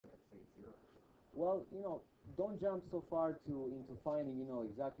Well, don't jump so far into finding,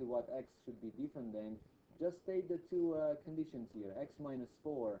 exactly what x should be different than. Just state the two conditions here. X minus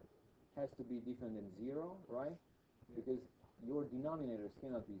 4 has to be different than 0, right? Because your denominators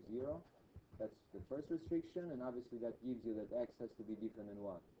cannot be 0. That's the first restriction, and obviously that gives you that x has to be different than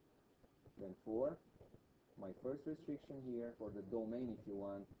what? Than 4. My first restriction here for the domain, if you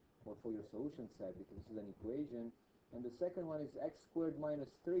want, or for your solution set, because this is an equation. And the second one is x squared minus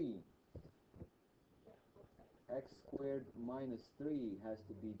 3. X squared minus 3 has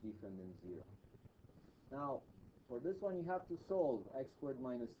to be different than 0. Now, for this one, you have to solve x squared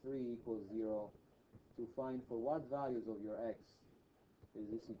minus 3 equals 0 to find for what values of your x is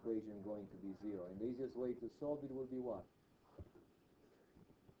this equation going to be 0. And the easiest way to solve it will be what?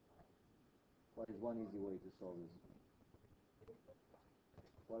 What is one easy way to solve this?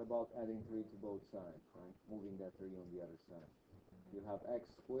 What about adding 3 to both sides, right? Moving that 3 on the other side. You have x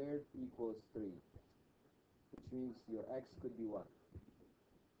squared equals 3, which means your x could be what?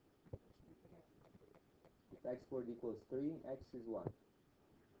 If x squared equals 3, x is what?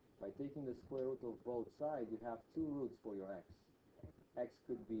 By taking the square root of both sides, you have two roots for your x. X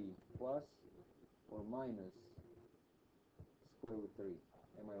could be plus or minus square root 3.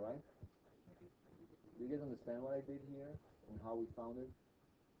 Am I right? Do you guys understand what I did here and how we found it?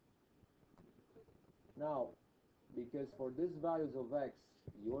 Now, because for these values of x,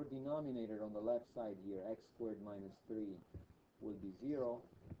 your denominator on the left side here, x squared minus 3, will be 0,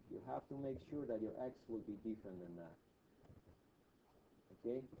 you have to make sure that your x will be different than that.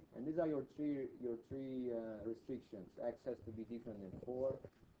 Okay? And these are your three restrictions. X has to be different than 4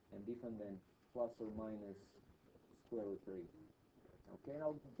 and different than plus or minus square root 3. Okay,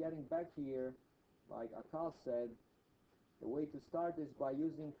 now getting back here, like Akal said, the way to start is by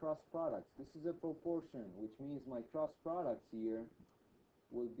using cross products. This is a proportion, which means my cross products here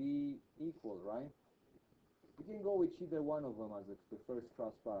will be equal, right? You can go with either one of them as the first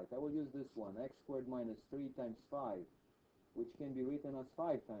cross product. I will use this one, x squared minus 3 times 5, which can be written as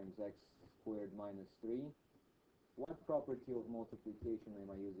 5 times x squared minus 3. What property of multiplication am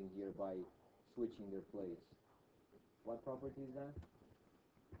I using here by switching their place? What property is that?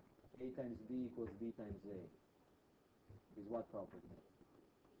 A times B equals B times A. Is what property?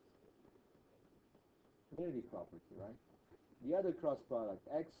 Commutative property, right? The other cross product,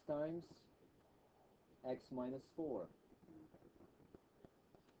 x times x minus 4.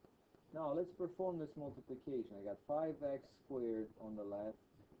 Now let's perform this multiplication. I got 5x squared on the left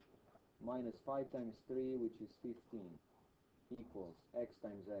minus 5 times 3, which is 15, equals x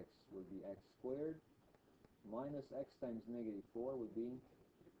times x will be x squared minus x times negative 4 would be,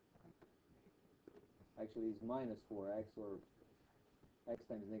 actually is minus 4x, or x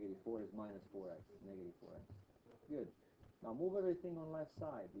times negative 4 is minus 4x, negative 4x. Good. Now move everything on left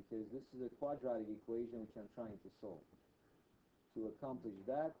side, because this is a quadratic equation which I'm trying to solve. To accomplish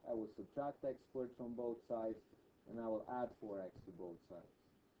that, I will subtract x squared from both sides, and I will add 4x to both sides.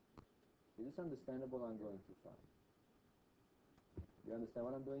 Is this understandable? I'm going too fast. You understand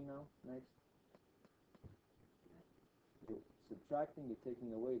what I'm doing now? Next. You're subtracting, you're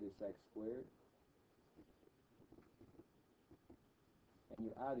taking away this x squared, and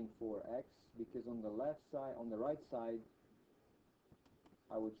you're adding 4x, because on the left side, on the right side,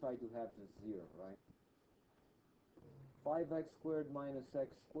 I will try to have this 0, right? 5x squared minus x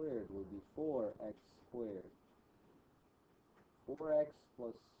squared will be 4x squared. 4x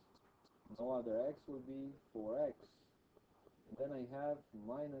plus no other x will be 4x. And then I have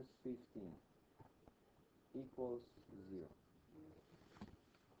minus 15 equals 0.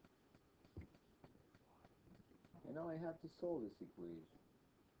 And now I have to solve this equation.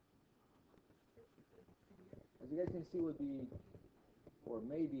 As you guys can see, it would be, or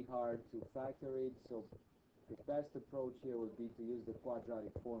may be hard to factor it, so the best approach here would be to use the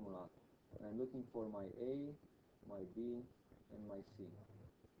quadratic formula. And I'm looking for my A, my B, and my C.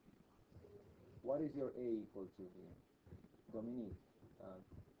 What is your A equal to here? Dominique,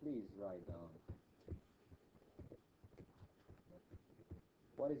 please write down.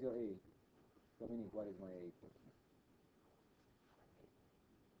 What is your A? Dominique, what is my A equal to?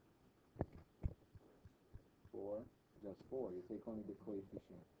 4, just 4. You take only the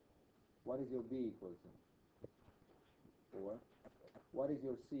coefficient. What is your B equal to? 4. What is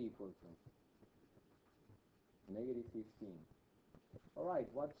your C equal to? Negative 15. All right,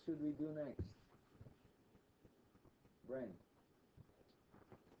 what should we do next? Brent.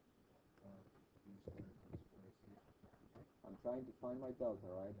 I'm trying to find my delta,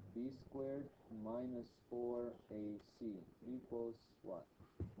 right? B squared minus 4AC equals what?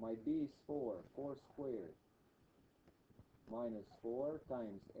 My B is 4. 4 squared. minus 4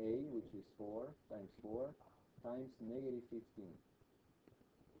 times a, which is 4 times 4 times negative 15.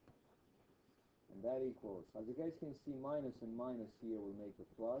 And that equals, as you guys can see, minus and minus here will make a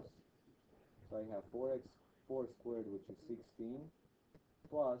plus. So I have 4 squared, which is 16,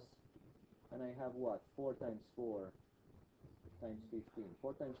 plus, and I have what? 4 times 4 times 15.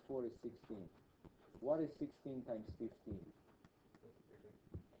 4 times 4 is 16. What is 16 times 15?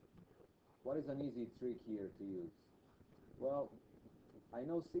 What is an easy trick here to use? Well, I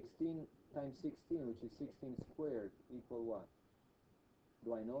know 16 times 16, which is 16 squared, equal what?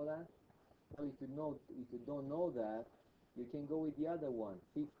 Do I know that? Well, if you don't know that, you can go with the other one,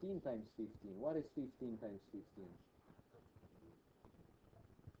 15 times 15. What is 15 times 15?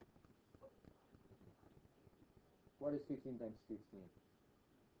 What is 15 times 15?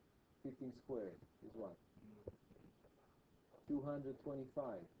 15 squared is what? 225,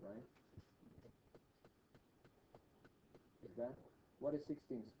 right? Is that? What is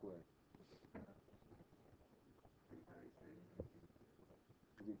 16 squared?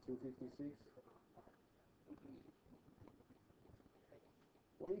 Is it 256?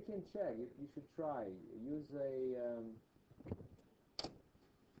 Well, you can check. You should try. Use a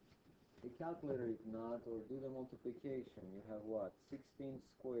calculator if not, or do the multiplication. You have what? 16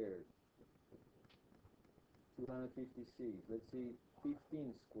 squared. 256. Let's see,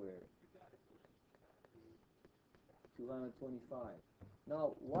 15 squared. 225.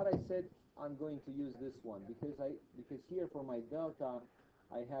 Now, what I said, I'm going to use this one because here for my delta,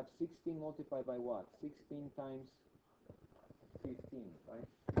 I have 16 multiplied by what? 16 times 15, right?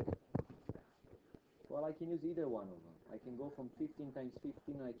 Well, I can use either one of them. I can go from 15 times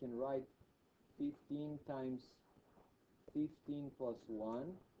 15, and I can write 15 times 15 plus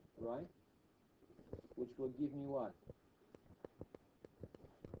 1, right? Which will give me what?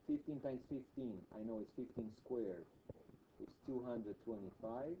 15 times 15, I know it's 15 squared. It's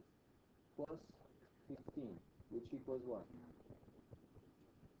 225 plus 15, which equals what?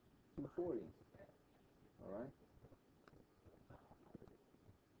 240. Alright?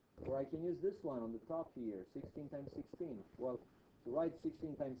 Or I can use this one on the top here, 16 times 16. Well, to write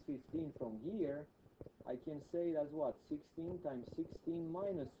 16 times 15 from here, I can say it as what? 16 times 16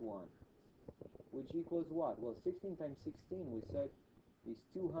 minus 1, which equals what? Well, 16 times 16, we said, is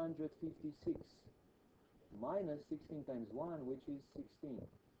 256, minus 16 times 1, which is 16.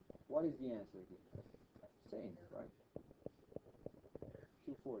 What is the answer here? Same, right?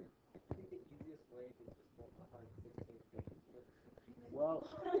 240. I think the easiest way is just multiply 16 things. Well,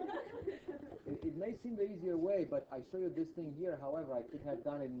 it may seem the easier way, but I show you this thing here. However, I could have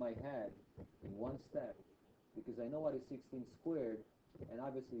done it in my head in one step, because I know what is 16 squared, and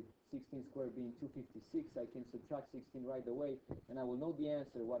obviously 16 squared being 256, I can subtract 16 right away, and I will know the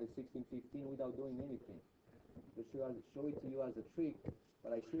answer, what is 1615, without doing anything. To show it to you as a trick,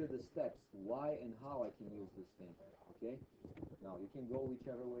 but I show you the steps, why and how I can use this thing, okay? Now, you can go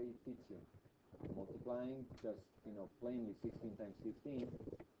whichever way it fits you. Multiplying, just, playing with 16 times 15,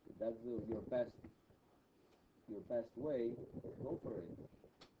 if that's your best way, go for it.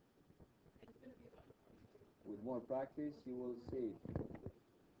 With more practice, you will see it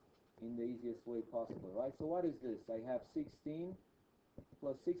in the easiest way possible, right? So what is this? I have 16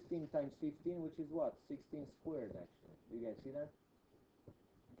 plus 16 times 15, which is what? 16 squared, actually. Do you guys see that?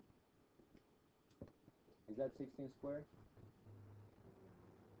 Is that 16 squared?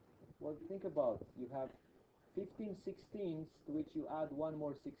 Well, think about it. You have 15 16ths to which you add one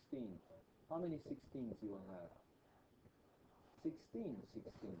more 16. How many 16s you will have? 16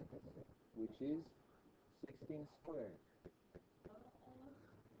 16, which is 16 squared.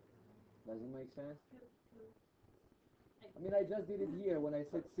 Does it make sense? I mean, I just did it here when I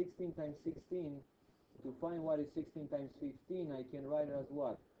said 16 times 16. To find what is 16 times 15, I can write it as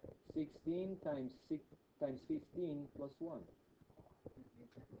what? 16 times 6 times 15 plus 1.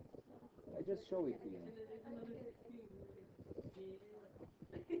 I just show it to you.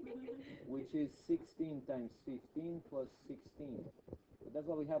 Which is 16 times 15 plus 16. But that's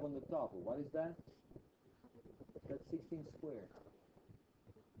what we have on the top. What is that? That's 16 squared.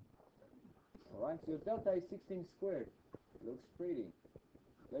 Alright, so your delta is 16 squared. Looks pretty.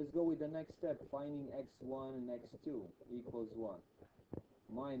 Let's go with the next step, finding x1 and x2 equals what?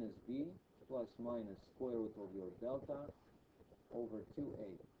 Minus b plus minus square root of your delta over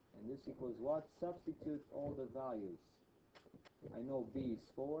 2a. And this equals what? Substitute all the values. I know b is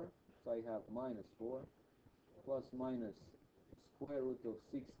 4, so I have minus 4 plus minus square root of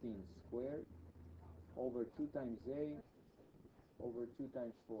 16 squared over 2 times a over 2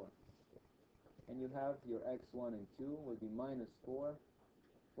 times 4. And you have your x1 and 2 will be minus 4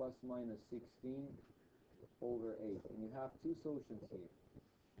 plus minus 16 over 8. And you have two solutions here.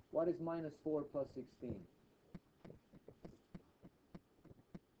 What is minus 4 plus 16?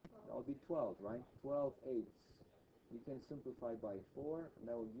 That would be 12, right? 12 eighths. You can simplify by 4, and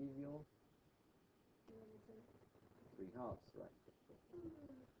that will give you 3 halves, right?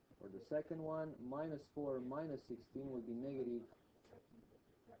 For the second one, minus 4 minus 16 will be negative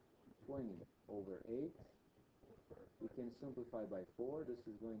 20 over 8. We can simplify by 4. This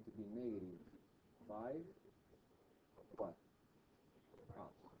is going to be negative 5. What?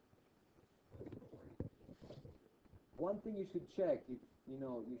 Halves. One thing you should check, if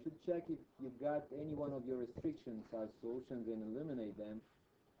you should check if you've got any one of your restrictions as solutions and eliminate them.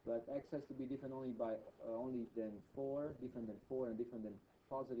 But x has to be different only than 4, different than 4, and different than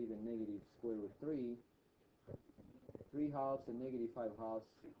positive and negative square root 3. 3 halves and negative 5 halves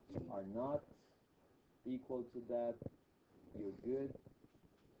are not equal to that. You're good.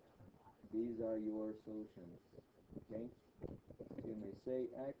 These are your solutions. Okay? You may say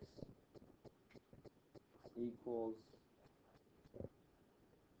x equals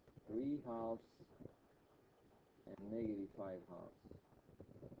 3 halves and negative 5 halves.